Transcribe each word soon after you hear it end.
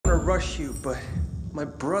rush you, but my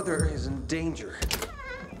brother is in danger.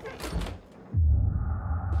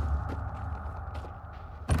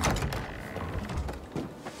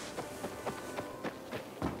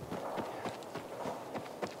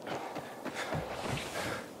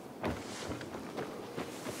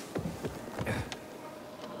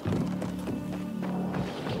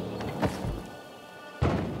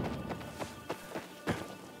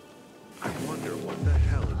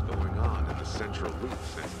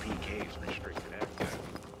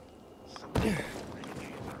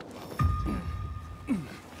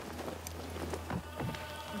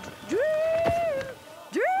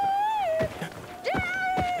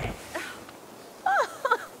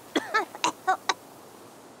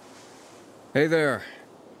 Hey there.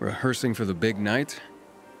 Rehearsing for the big night?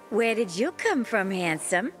 Where did you come from,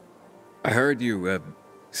 handsome? I heard you,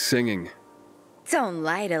 singing. Don't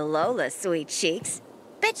lie to Lola, sweet cheeks.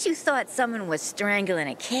 Bet you thought someone was strangling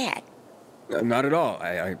a cat. Not at all.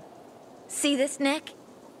 I... See this neck?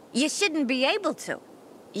 You shouldn't be able to.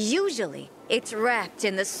 Usually, it's wrapped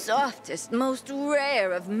in the softest, most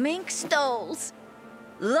rare of mink stoles.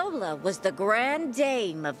 Lola was the grand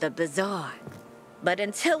dame of the bazaar. But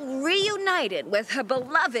until reunited with her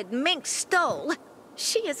beloved mink stole,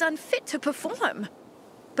 she is unfit to perform.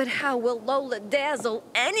 But how will Lola dazzle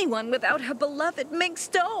anyone without her beloved mink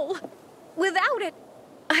stole? Without it,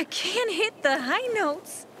 I can't hit the high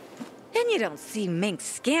notes. And you don't see minks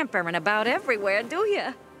scampering about everywhere, do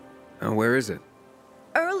you? Where is it?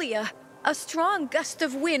 Earlier, a strong gust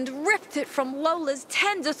of wind ripped it from Lola's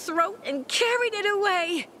tender throat and carried it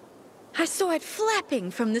away. I saw it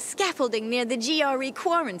flapping from the scaffolding near the GRE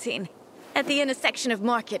quarantine, at the intersection of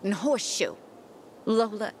Market and Horseshoe.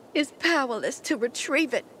 Lola is powerless to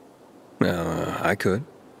retrieve it. I could.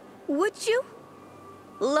 Would you?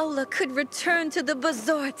 Lola could return to the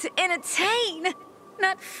bazaar to entertain,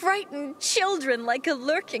 not frighten children like a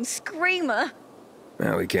lurking screamer.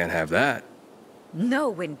 Well, we can't have that.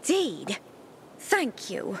 No, indeed. Thank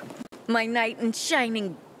you, my knight in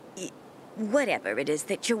shining... whatever it is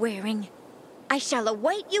that you're wearing. I shall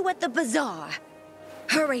await you at the bazaar.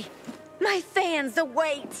 Hurry, my fans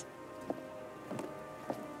await.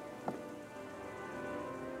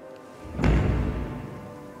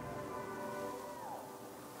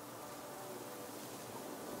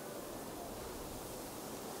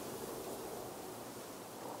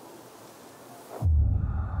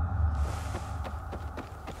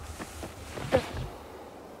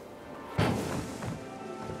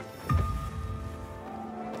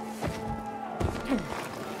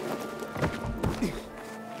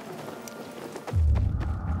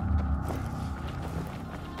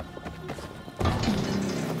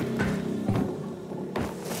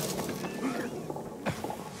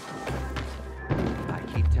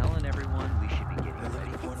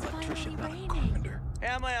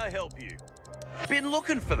 Been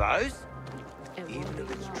looking for those. Even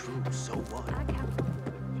if it's true, so what?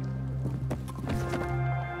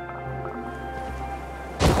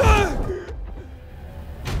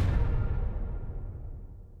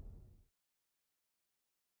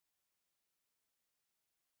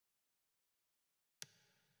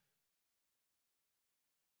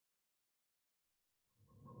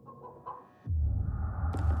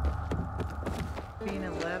 Been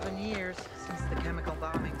 11 years since the chemical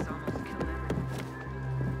bombings almost killed everyone.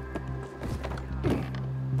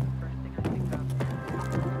 First thing I picked up.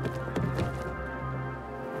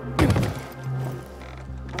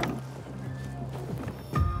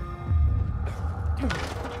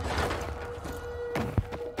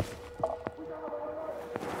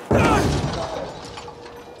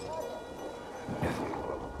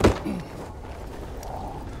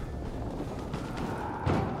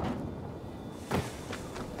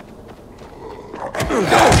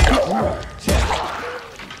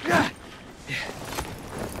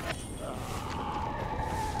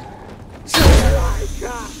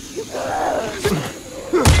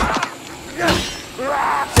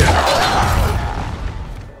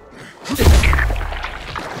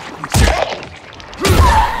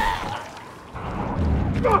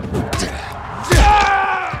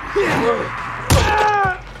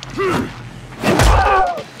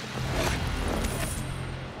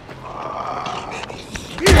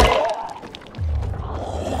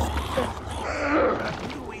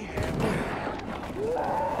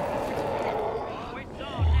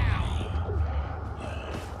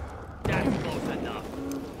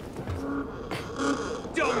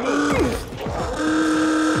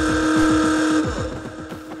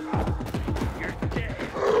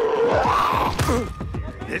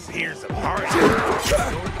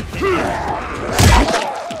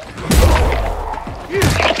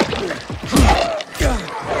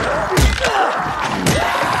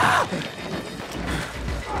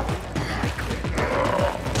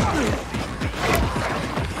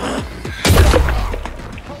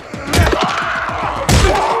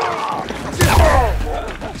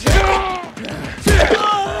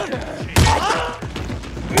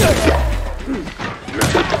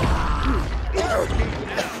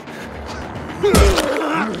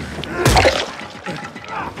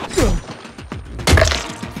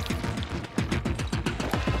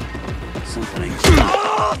 Something ain't...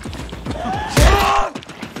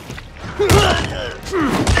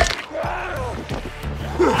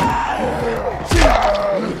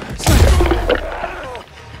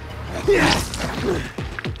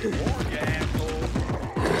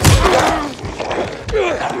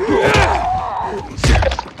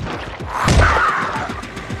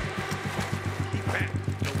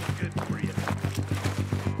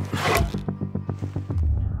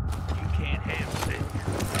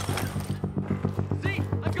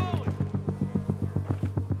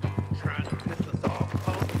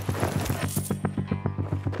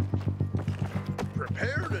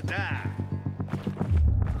 Prepare to die.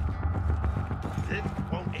 This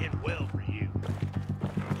won't end well for you.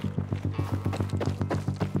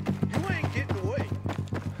 You ain't getting away.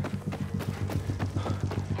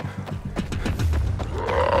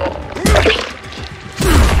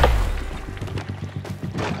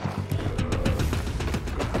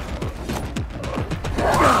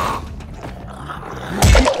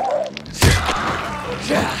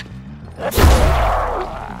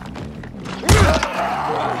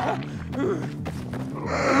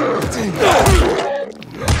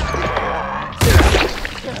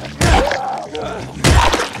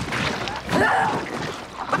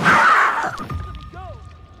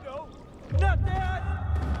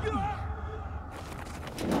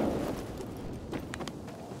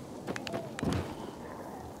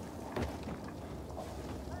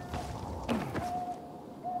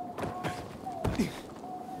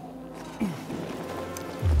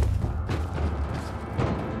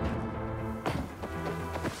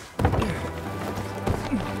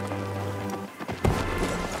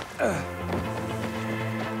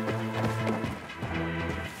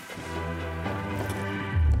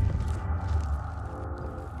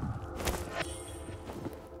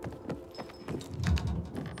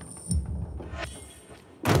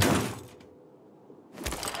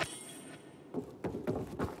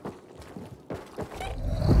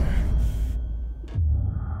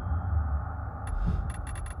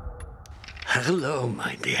 Hello,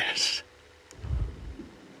 my dears.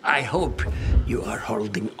 I hope you are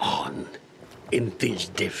holding on in these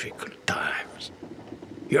difficult times.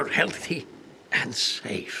 You're healthy and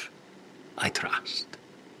safe, I trust.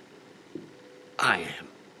 I am.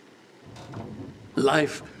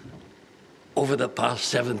 Life over the past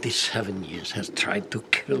 77 years has tried to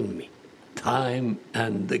kill me, time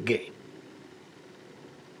and again.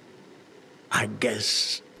 I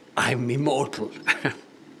guess I'm immortal.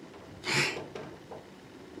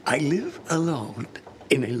 I live alone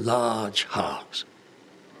in a large house.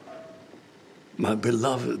 My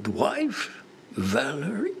beloved wife,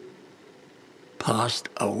 Valerie, passed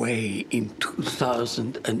away in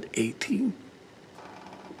 2018.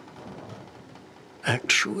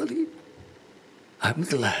 Actually, I'm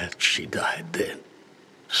glad she died then,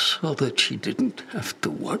 so that she didn't have to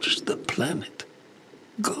watch the planet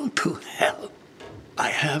go to hell. I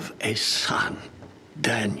have a son,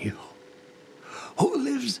 Daniel, who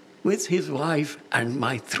lives with his wife and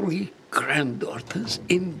my 3 granddaughters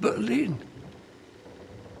in Berlin.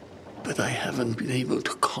 But I haven't been able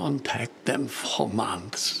to contact them for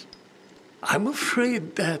months. I'm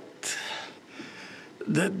afraid that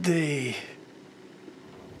they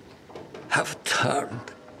have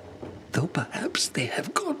turned, though perhaps they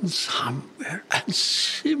have gone somewhere and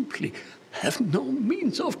simply have no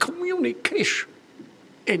means of communication.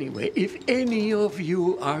 Anyway, if any of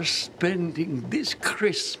you are spending this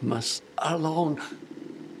Christmas alone,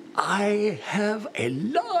 I have a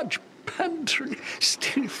large pantry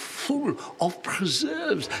still full of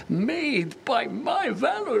preserves made by my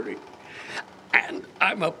Valerie. And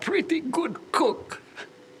I'm a pretty good cook.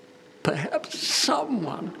 Perhaps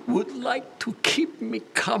someone would like to keep me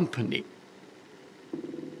company.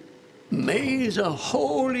 May the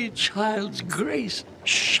Holy Child's grace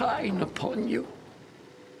shine upon you.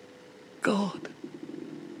 God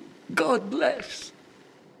bless.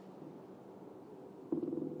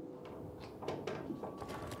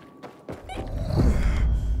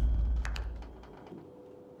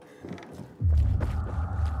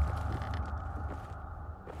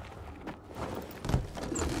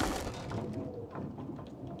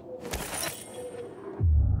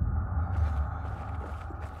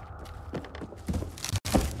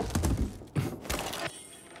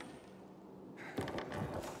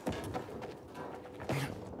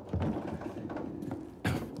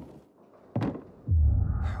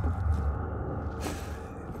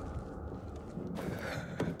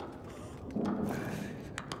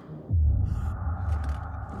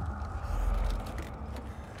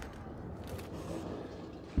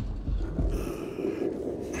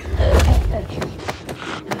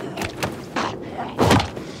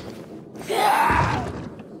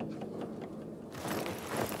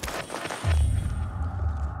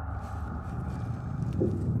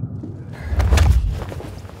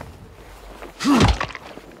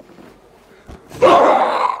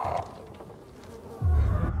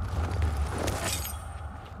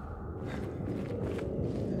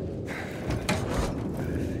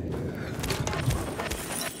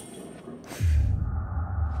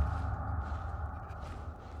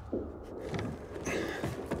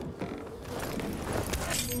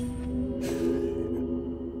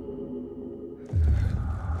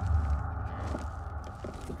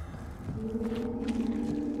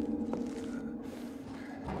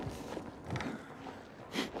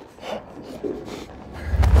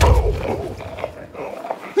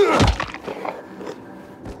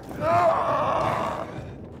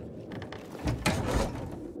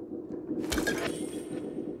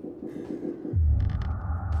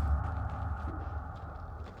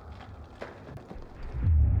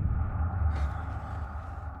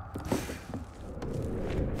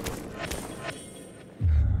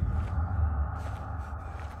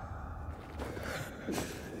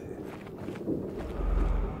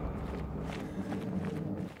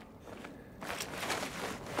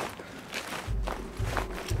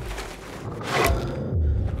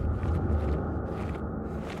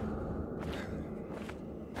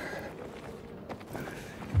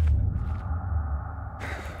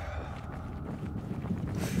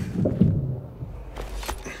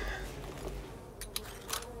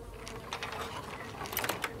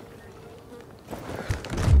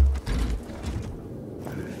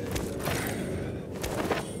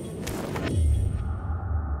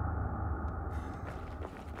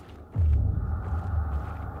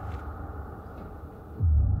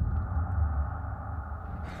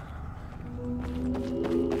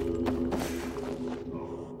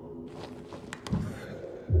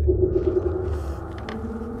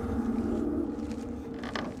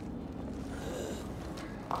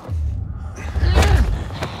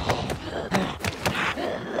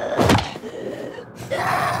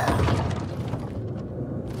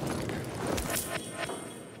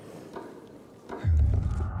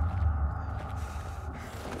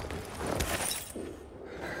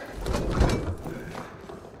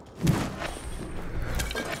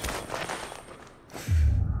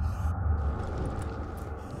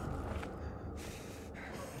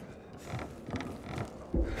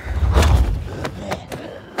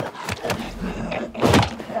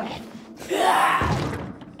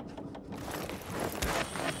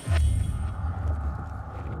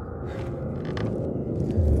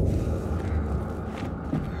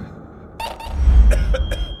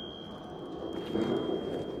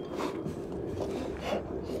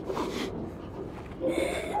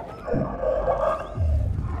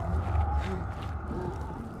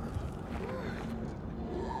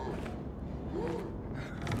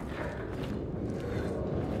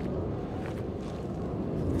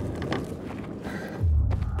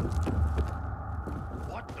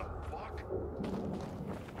 What the fuck?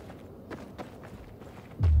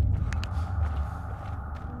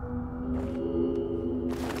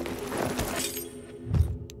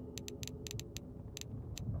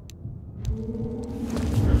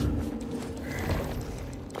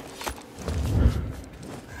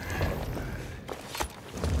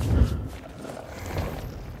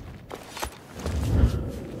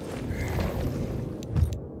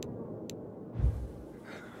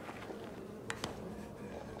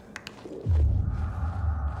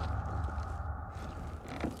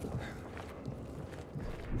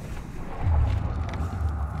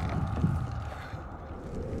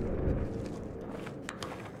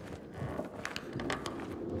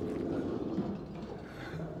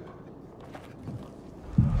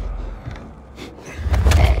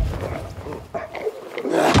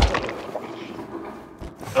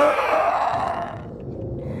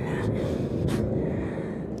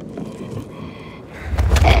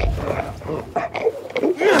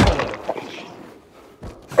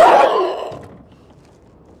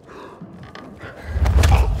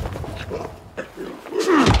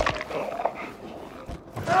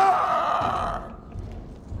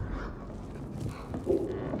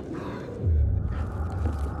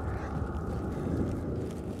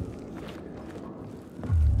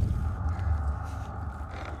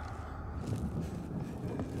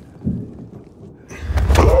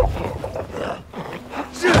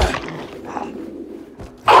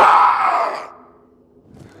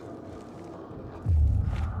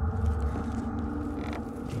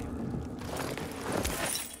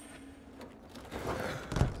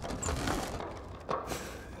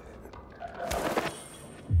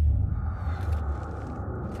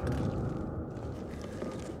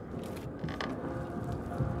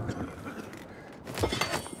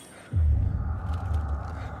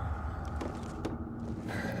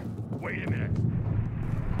 Wait a minute.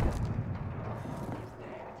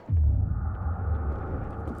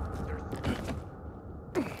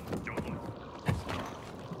 Don't look.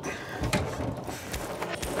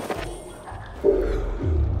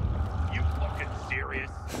 You fucking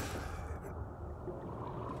serious?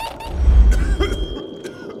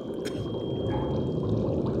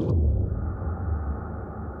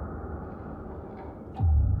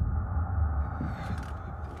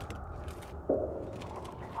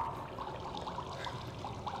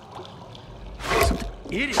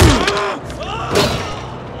 Idiot! The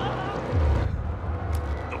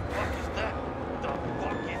fuck is that? The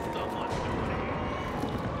fuck is someone doing?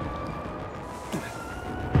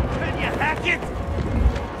 Can you hack it?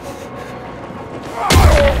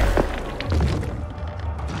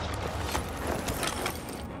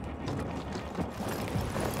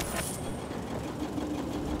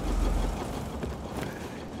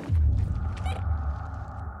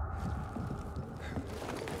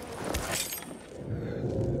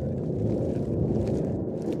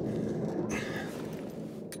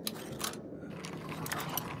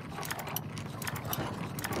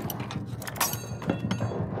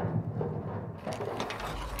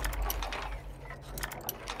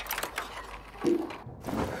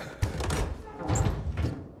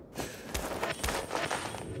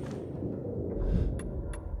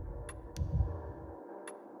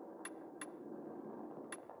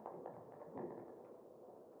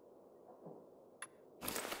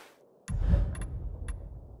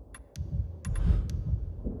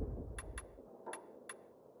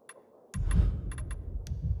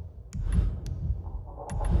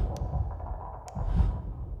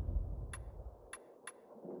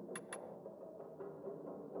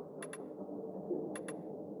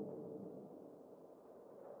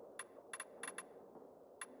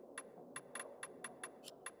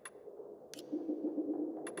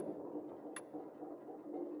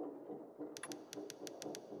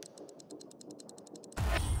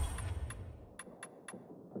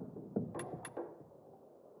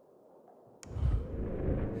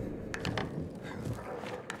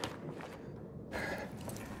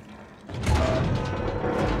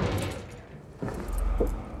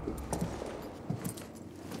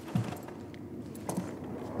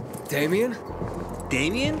 Damien?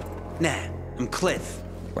 Damien? Nah, I'm Cliff.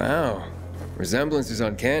 Wow. Resemblance is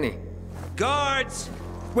uncanny. Guards!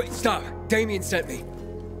 Wait, stop! Damien sent me.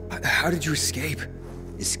 How did you escape?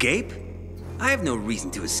 Escape? I have no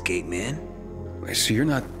reason to escape, man. So you're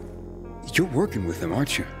not... You're working with them,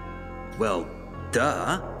 aren't you? Well,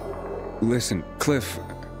 duh. Listen, Cliff,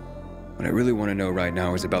 What I really want to know right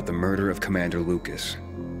now is about the murder of Commander Lucas.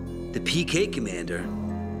 The PK commander?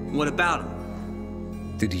 What about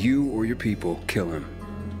him? Did you or your people kill him?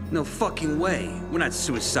 No fucking way. We're not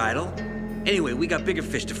suicidal. Anyway, we got bigger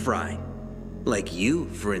fish to fry. Like you,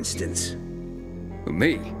 for instance.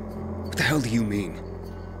 Me? What the hell do you mean?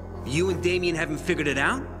 You and Damien haven't figured it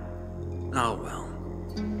out? Oh well.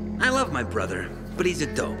 I love my brother, but he's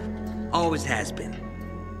a dope. Always has been.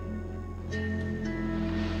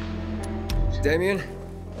 Damien?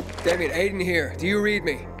 Damien, Aiden here. Do you read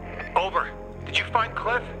me? Over. Did you find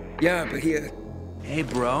Cliff? Yeah, but he... Hey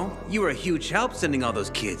bro, you were a huge help sending all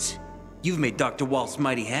those kids. You've made Dr. Waltz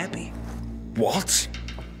mighty happy. What?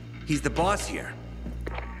 He's the boss here.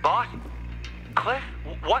 Boss? Cliff?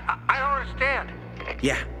 What? I don't understand.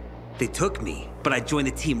 Yeah, they took me, but I joined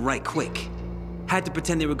the team right quick. Had to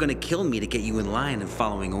pretend they were gonna kill me to get you in line and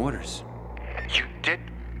following orders. You did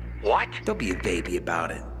what? Don't be a baby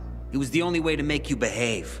about it. It was the only way to make you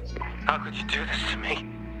behave. How could you do this to me?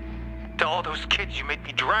 To all those kids you made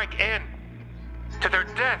me drag in. To their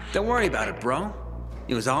deaths. Don't worry about it, bro.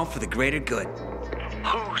 It was all for the greater good.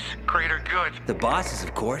 Whose greater good? The boss's,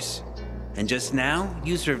 of course. And just now,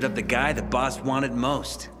 you served up the guy the boss wanted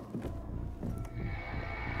most.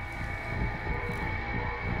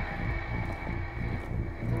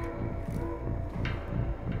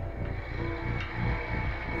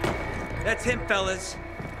 That's him, fellas.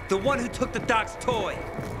 The one who took the doc's toy.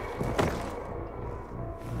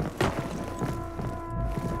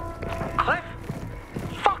 Cliff?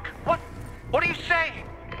 Fuck! What are you saying?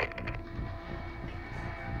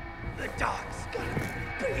 The dog's gonna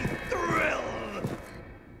be thrilled.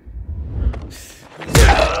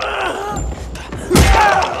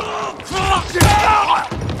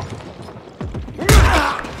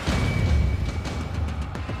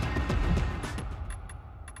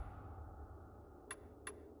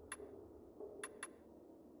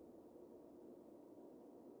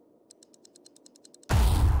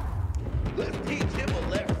 Let's teach him a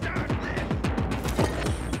left side left.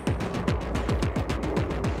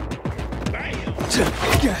 Bam!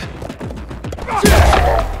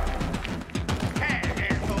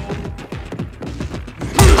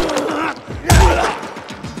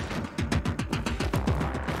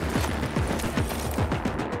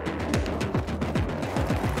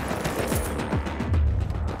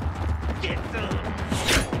 Get some!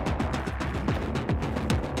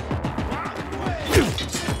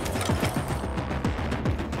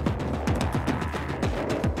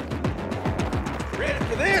 Ready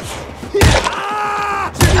for this?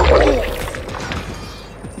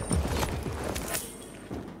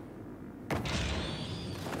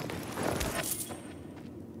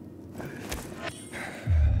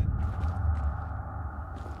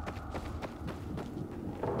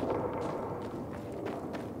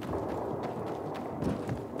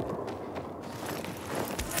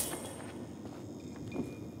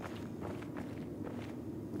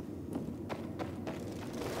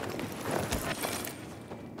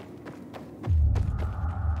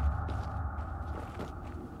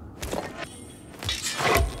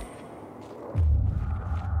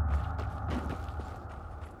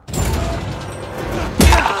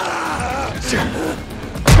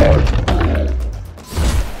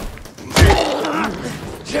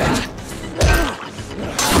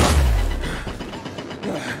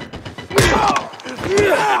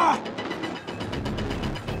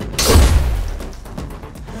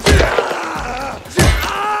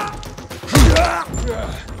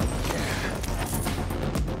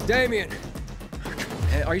 Damien!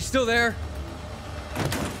 Are you still there?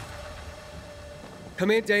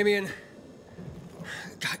 Come in, Damien.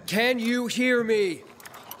 Can you hear me?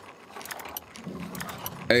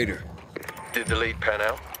 Ader. Did the lead pan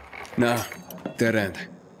out? Nah, dead end.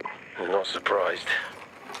 I'm not surprised.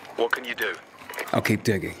 What can you do? I'll keep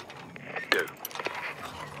digging. Do.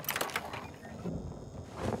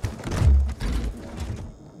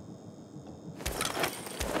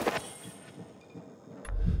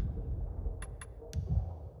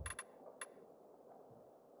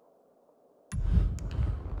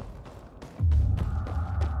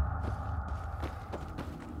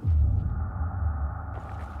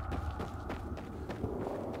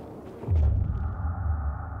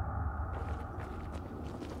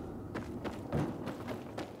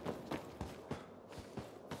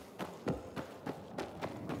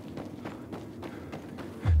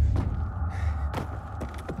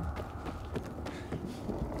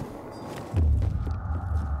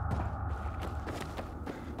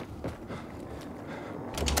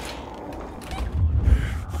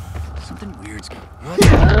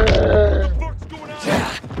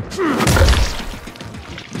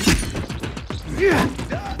 You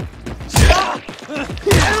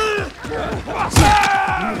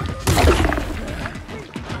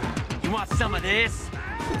want some of this?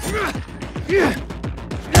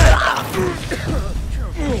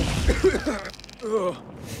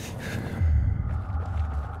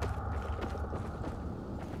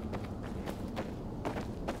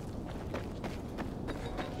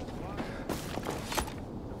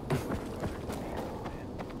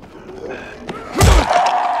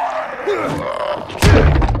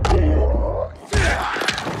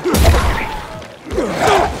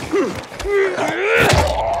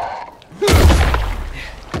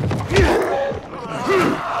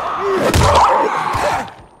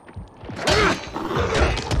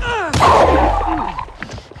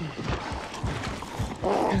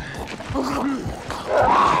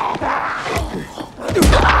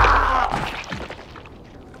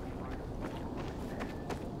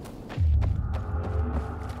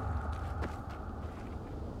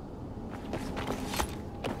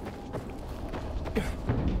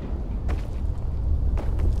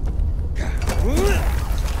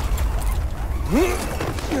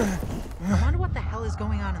 I wonder what the hell is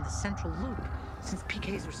going on in the central loop, since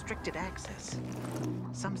PK's restricted access.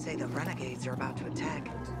 Some say the renegades are about to attack.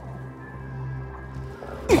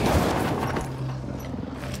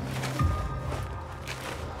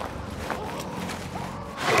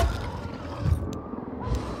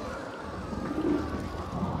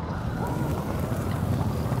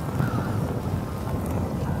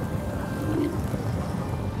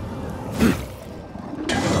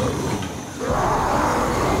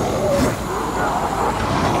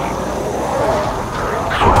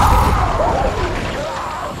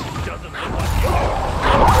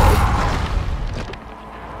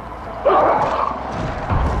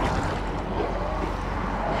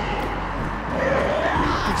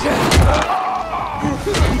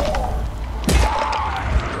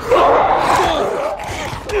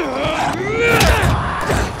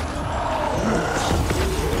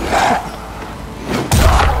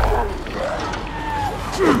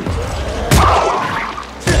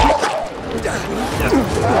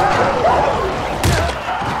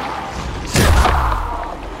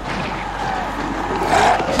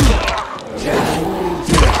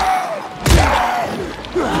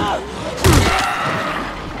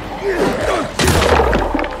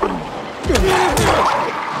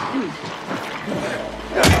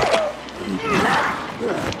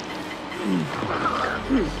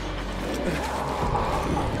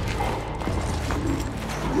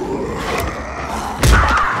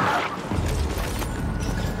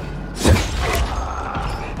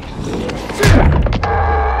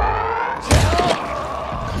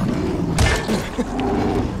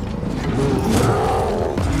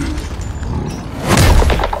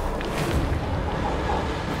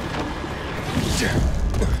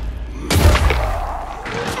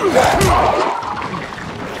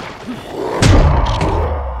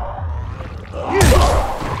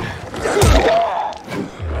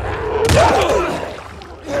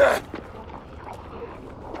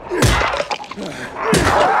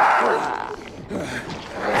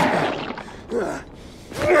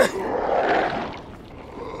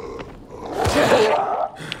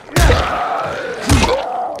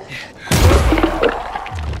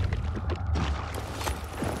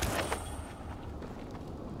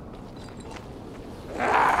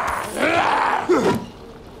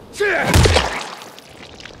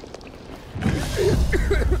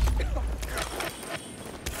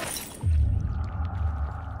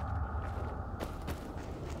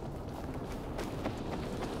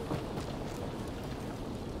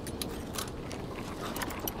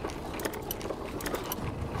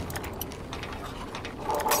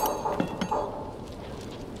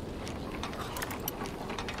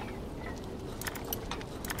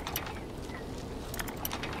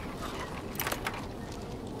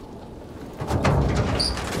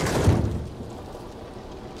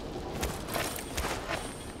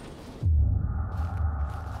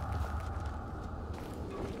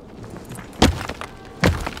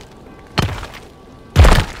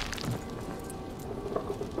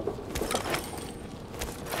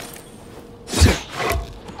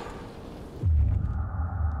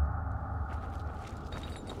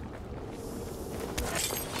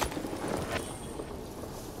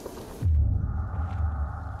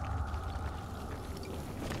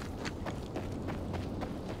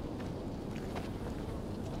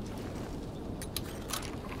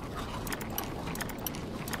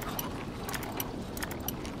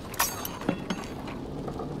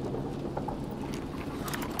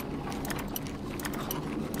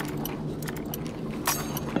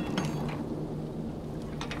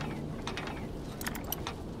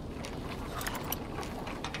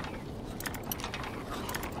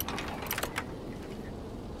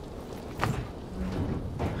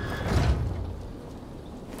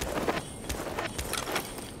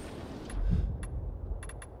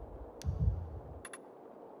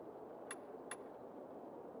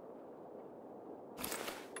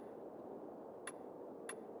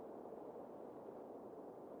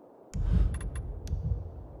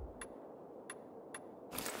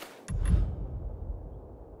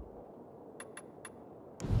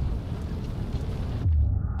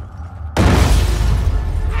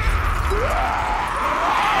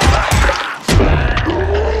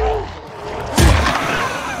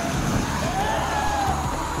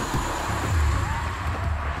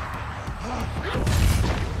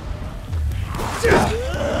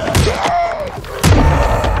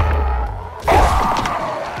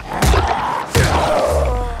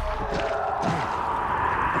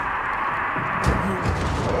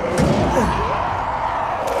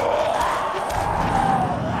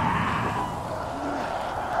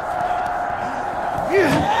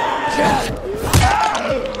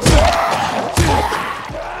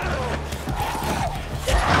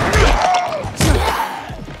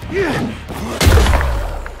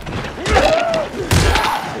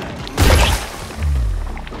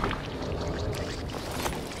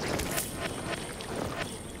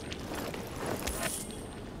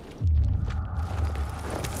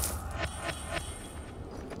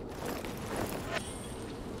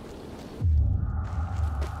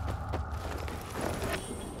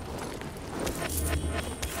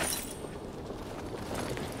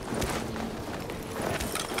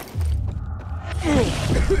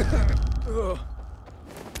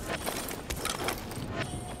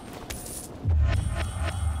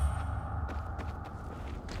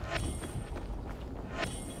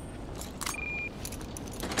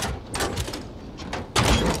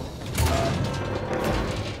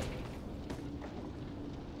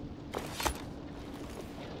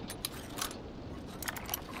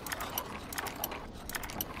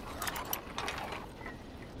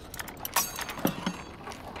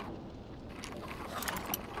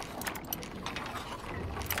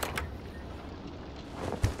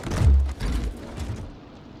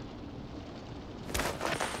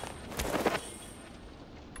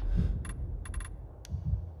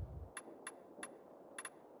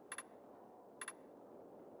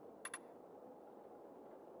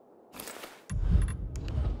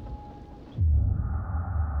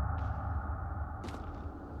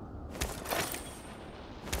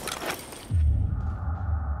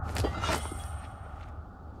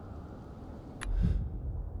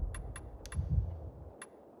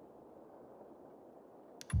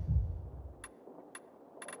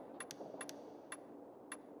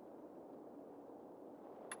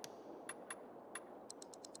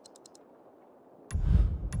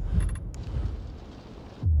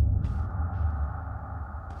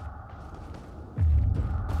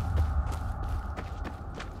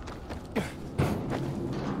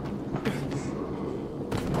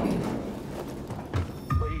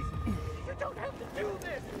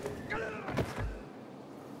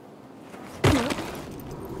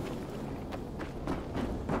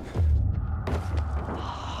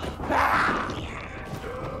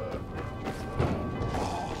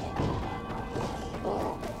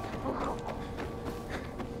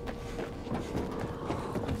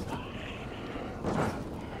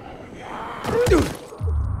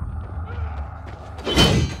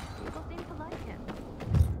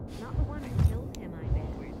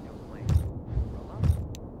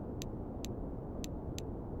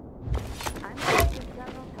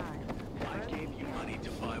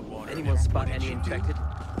 Anyone spot any infected?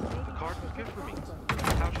 The card was good for me.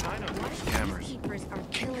 How should I know? Cameras.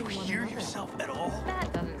 Can you hear yourself at all?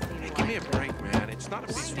 That doesn't seem Hey, like give me a break, man. It's not a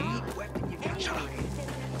big deal. Shut up.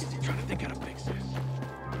 I'm trying to think how to fix this.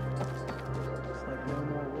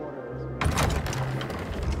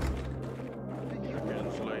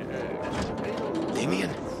 Damien,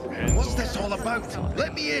 what's this all about?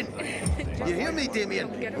 Let me in! You hear me, Damien?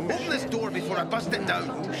 Open this door before I bust it down.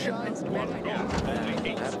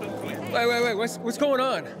 Wait, what's going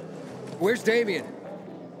on? Where's Damien?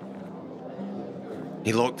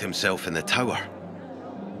 He locked himself in the tower.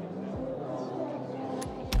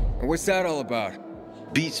 And what's that all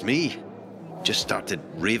about? Beats me. Just started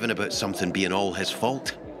raving about something being all his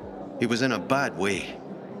fault. He was in a bad way.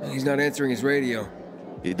 He's not answering his radio.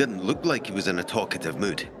 He didn't look like he was in a talkative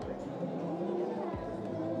mood.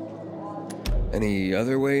 Any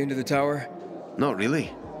other way into the tower? Not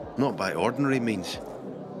really. Not by ordinary means.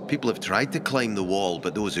 People have tried to climb the wall,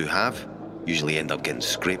 but those who have usually end up getting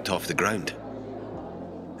scraped off the ground.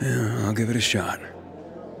 Yeah, I'll give it a shot.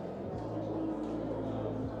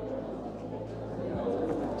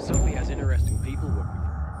 Sophie has interesting people working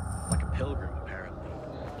for her. Like a pilgrim, apparently.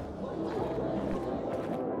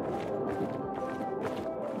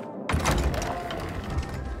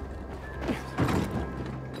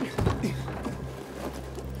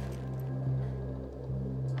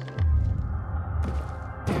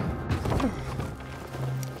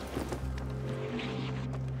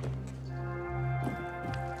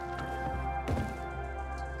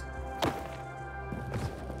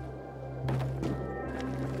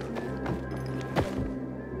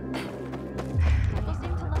 people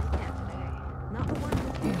seem to like him today. Not the one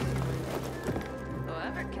who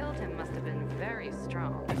whoever killed him must have been very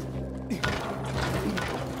strong. So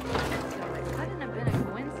it couldn't have been a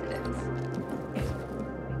coincidence.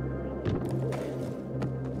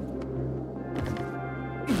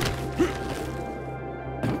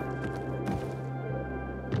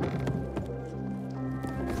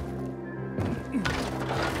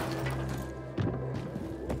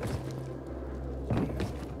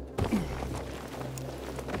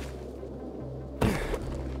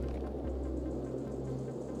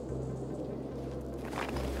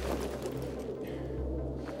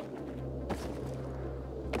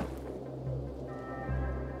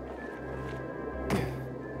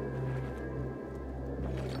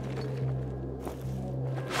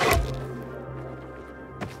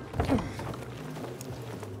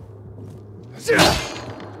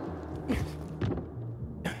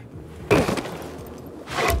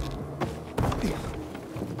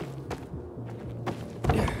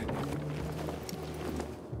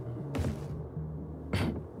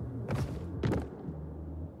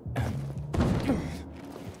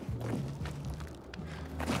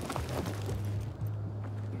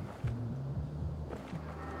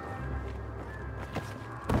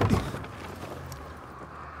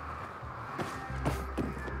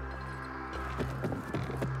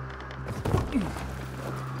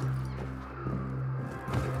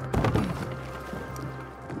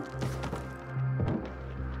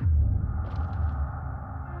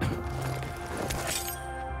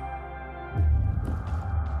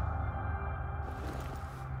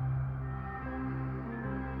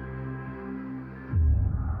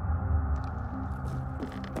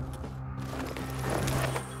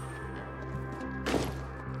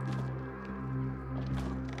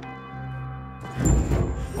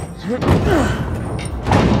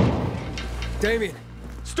 Damien!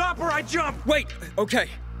 Stop or I jump! Wait! Okay.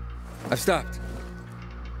 I've stopped.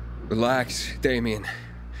 Relax, Damien.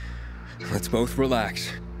 Let's both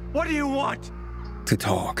relax. What do you want? To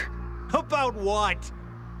talk. About what?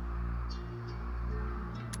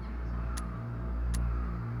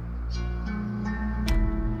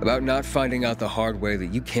 About not finding out the hard way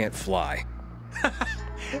that you can't fly.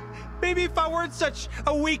 Maybe if I weren't such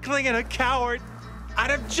a weakling and a coward, I'd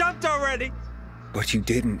have jumped already. But you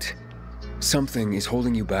didn't. Something is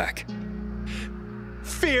holding you back.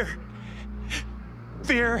 Fear.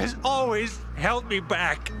 Fear has always held me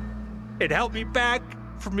back. It held me back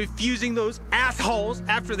from refusing those assholes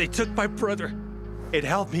after they took my brother. It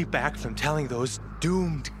held me back from telling those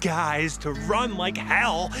doomed guys to run like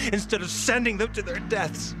hell instead of sending them to their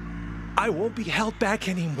deaths. I won't be held back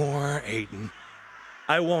anymore, Aiden.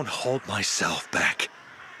 I won't hold myself back.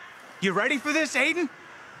 You ready for this, Aiden?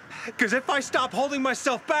 Because if I stop holding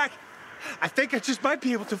myself back, I think I just might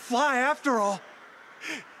be able to fly after all.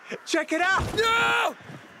 Check it out! No!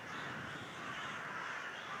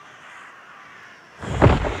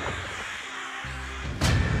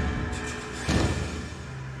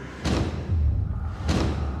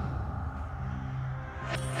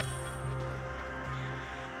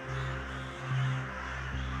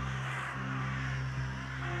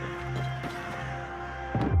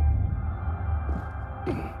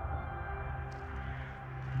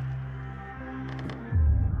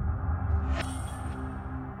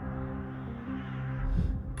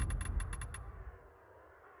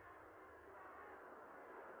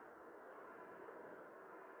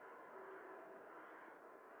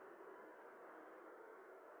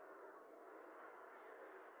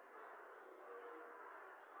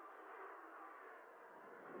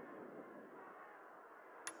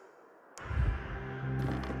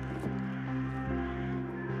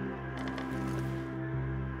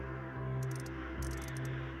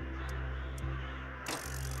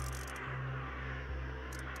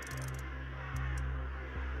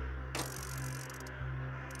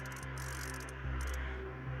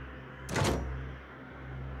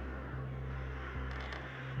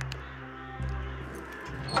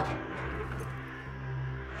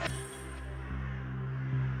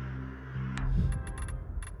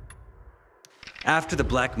 After the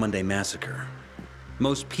Black Monday massacre,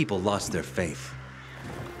 most people lost their faith.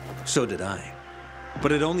 So did I.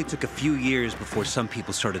 But it only took a few years before some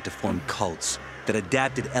people started to form cults that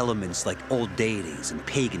adapted elements like old deities and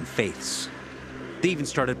pagan faiths. They even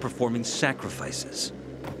started performing sacrifices,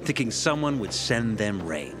 thinking someone would send them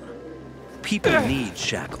rain. People need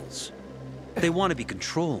shackles. They want to be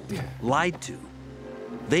controlled, lied to.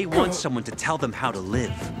 They want someone to tell them how to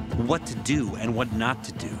live, what to do and what not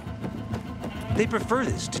to do. They prefer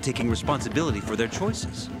this to taking responsibility for their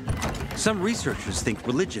choices. Some researchers think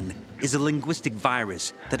religion is a linguistic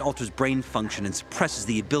virus that alters brain function and suppresses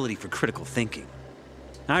the ability for critical thinking.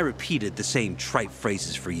 I repeated the same trite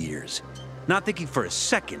phrases for years, not thinking for a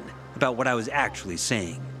second about what I was actually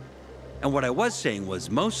saying. And what I was saying was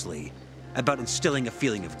mostly about instilling a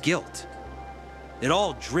feeling of guilt. It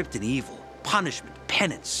all dripped in evil, punishment,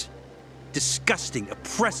 penance. Disgusting,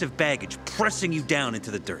 oppressive baggage pressing you down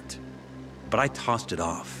into the dirt. But I tossed it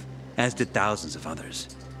off, as did thousands of others.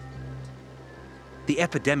 The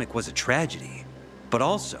epidemic was a tragedy, but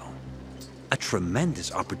also a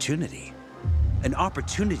tremendous opportunity. An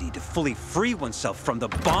opportunity to fully free oneself from the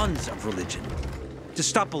bonds of religion. To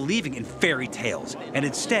stop believing in fairy tales and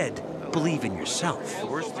instead believe in yourself.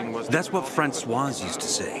 That's what Francoise used to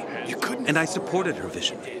say. And I supported her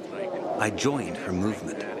vision. I joined her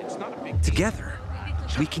movement. Together,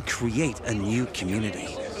 we can create a new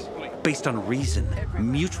community. Based on reason,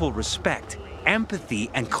 mutual respect, empathy,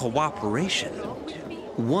 and cooperation.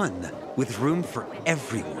 One with room for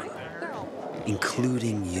everyone,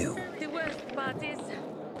 including you. The worst part is...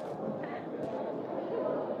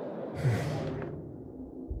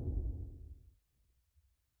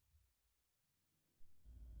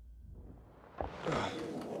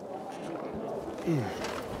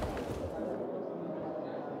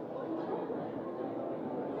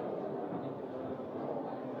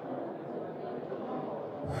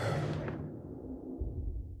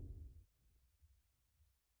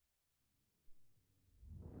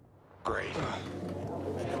 Great.